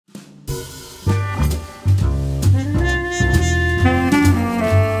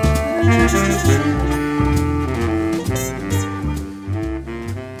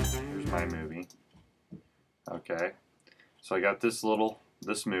Here's my movie. Okay, so I got this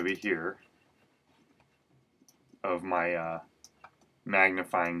movie here of my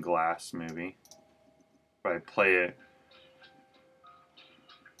magnifying glass movie. If I play it,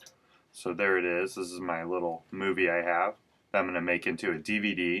 so there it is. This is my little movie I have that I'm going to make into a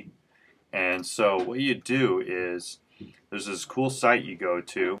DVD. And so what you do is, there's this cool site you go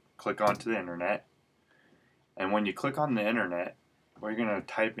to, click onto the internet, and when you click on the internet, what you're going to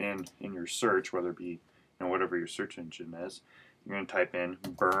type in your search, whether it be whatever your search engine is, you're going to type in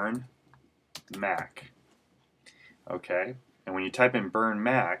burn Mac. Okay, and when you type in burn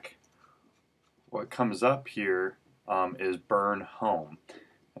Mac, what comes up here is burn home,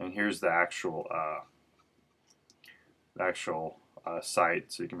 and here's the actual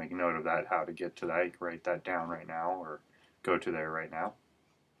site, so you can make a note of that, how to get to that. You can write that down right now or go to there right now.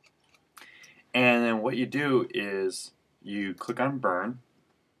 And then what you do is you click on burn,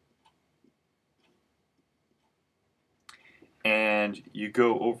 and you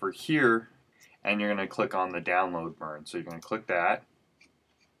go over here and you're going to click on the download burn. So you're going to click that,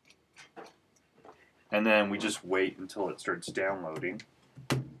 and then we just wait until it starts downloading.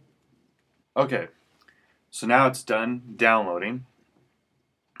 Okay, so now it's done downloading,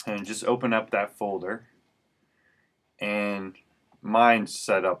 and just open up that folder, and mine's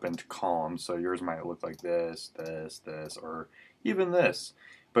set up into columns, so yours might look like this, or even this.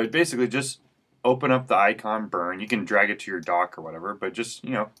 But basically just open up the icon burn. You can drag it to your dock or whatever, but just,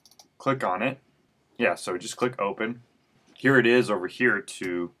 click on it. Yeah, so just click open. Here it is over here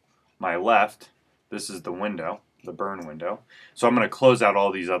to my left. This is the window, the burn window. So I'm going to close out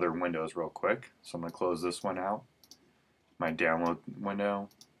all these other windows real quick. So I'm going to close this one out, my download window,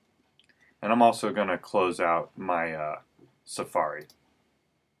 and I'm also going to close out my Safari.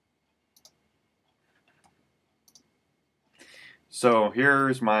 So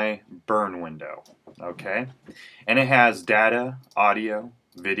here's my burn window, okay? And it has data, audio,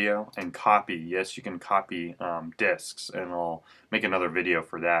 video, and copy. Yes, you can copy discs, and I'll make another video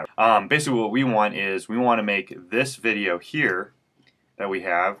for that. Basically what we want is, we want to make this video here that we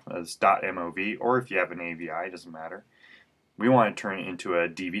have as .mov, or if you have an AVI, it doesn't matter. We want to turn it into a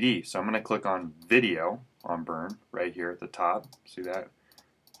DVD. So I'm going to click on video on burn right here at the top. See that?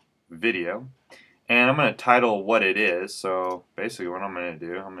 Video. And I'm going to title what it is. So basically what I'm going to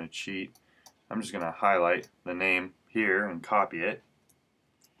do, I'm going to cheat. I'm just going to highlight the name here and copy it.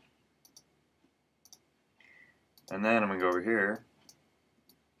 And then I'm going to go over here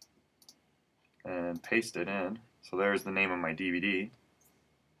and paste it in. So there's the name of my DVD.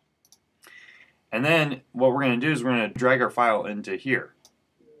 And then what we're going to do is we're going to drag our file into here.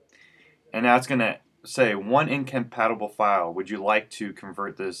 And now it's going to say, one incompatible file. Would you like to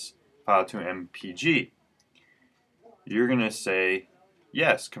convert this file to MPG? You're going to say,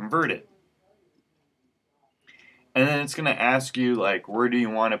 yes, convert it. And then it's going to ask you, like, where do you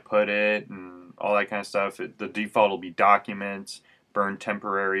want to put it and all that kind of stuff. The default will be documents, burn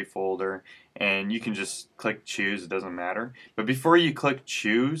temporary folder, and you can just click choose, it doesn't matter. But before you click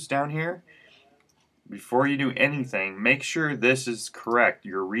choose down here, before you do anything, make sure this is correct.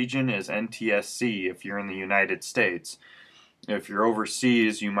 Your region is NTSC if you're in the United States. If you're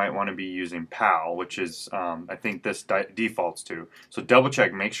overseas, you might want to be using PAL, which is, I think this defaults to. So double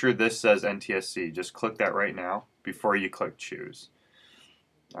check, make sure this says NTSC. Just click that right now before you click choose.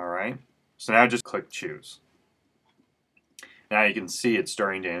 Alright, so now just click choose. Now you can see it's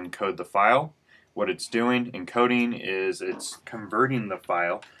starting to encode the file. What it's doing, encoding, is it's converting the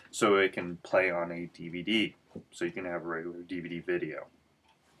file so it can play on a DVD. So you can have a regular DVD video.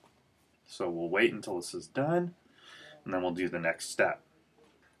 So we'll wait until this is done, and then we'll do the next step.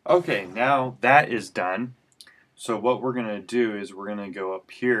 Okay, now that is done. So what we're going to do is we're going to go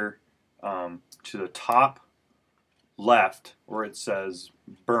up here to the top left where it says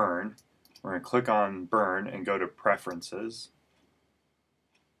burn. We're going to click on burn and go to preferences.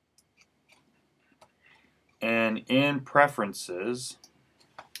 And in preferences,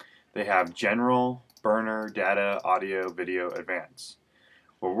 they have general, burner, data, audio, video, advanced.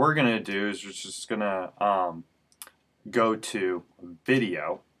 What we're going to do is we're just going to go to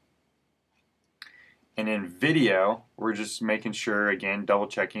video. And in video, we're just making sure, again, double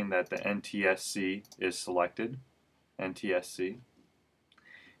checking that the NTSC is selected. NTSC.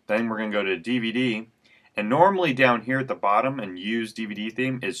 Then we're going to go to DVD. And normally down here at the bottom and use DVD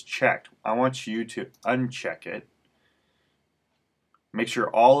theme is checked. I want you to uncheck it. Make sure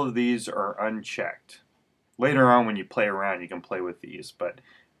all of these are unchecked. Later on when you play around you can play with these, but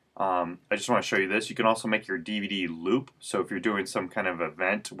I just want to show you this. You can also make your DVD loop. So if you're doing some kind of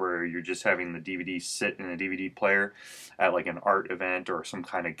event where you're just having the DVD sit in a DVD player at like an art event or some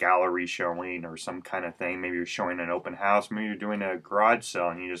kind of gallery showing or some kind of thing, maybe you're showing an open house, maybe you're doing a garage sale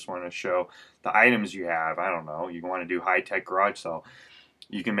and you just want to show the items you have. I don't know. You want to do high-tech garage sale.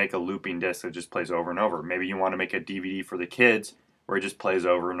 You can make a looping disc that just plays over and over. Maybe you want to make a DVD for the kids where it just plays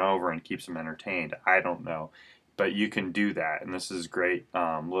over and over and keeps them entertained. I don't know. But you can do that, and this is great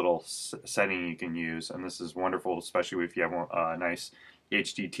little setting you can use, and this is wonderful, especially if you have a nice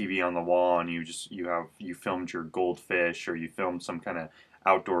HD TV on the wall and you filmed your goldfish or you filmed some kind of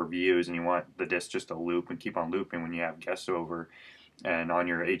outdoor views and you want the disc just to loop and keep on looping when you have guests over, and on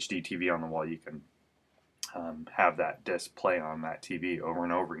your HD TV on the wall you can have that disc play on that TV over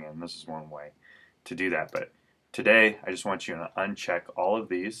and over again. This is one way to do that, but today I just want you to uncheck all of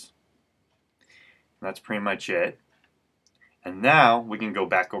these. That's pretty much it. And now we can go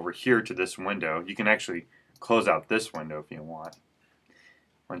back over here to this window. You can actually close out this window if you want.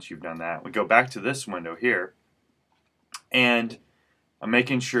 Once you've done that, we go back to this window here. And I'm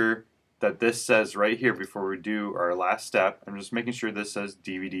making sure that this says right here before we do our last step, I'm just making sure this says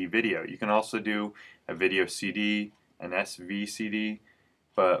DVD video. You can also do a video CD, an SVCD,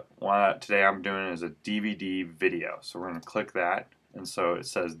 but what today I'm doing is a DVD video. So we're going to click that. And so it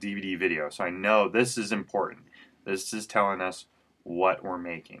says DVD video. So I know this is important. This is telling us what we're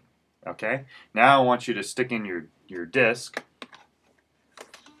making. Okay? Now I want you to stick in your disc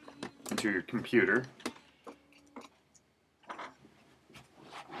into your computer.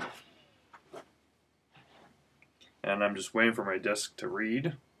 And I'm just waiting for my disc to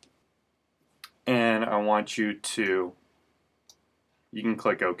read. And I want you can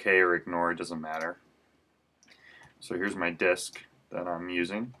click OK or ignore, it doesn't matter. So here's my disc that I'm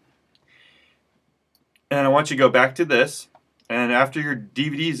using. And I want you to go back to this, and after your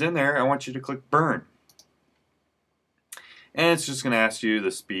DVD's in there, I want you to click burn. And it's just going to ask you the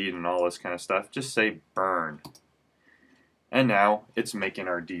speed and all this kind of stuff. Just say burn. And now it's making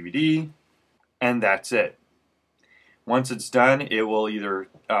our DVD, and that's it. Once it's done, it will either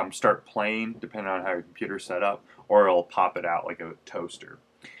start playing, depending on how your computer's set up, or it'll pop it out like a toaster.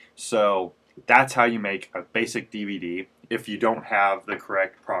 So that's how you make a basic DVD if you don't have the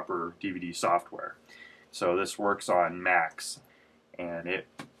correct proper DVD software. So this works on Macs and it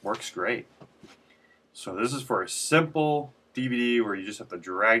works great. So this is for a simple DVD where you just have to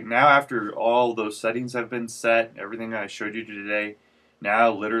drag. Now after all those settings have been set, everything I showed you today,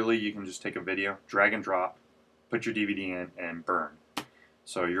 now literally you can just take a video, drag and drop, put your DVD in and burn.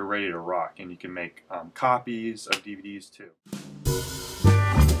 So you're ready to rock, and you can make copies of DVDs too.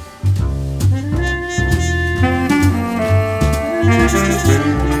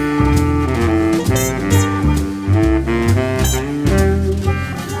 Thank you.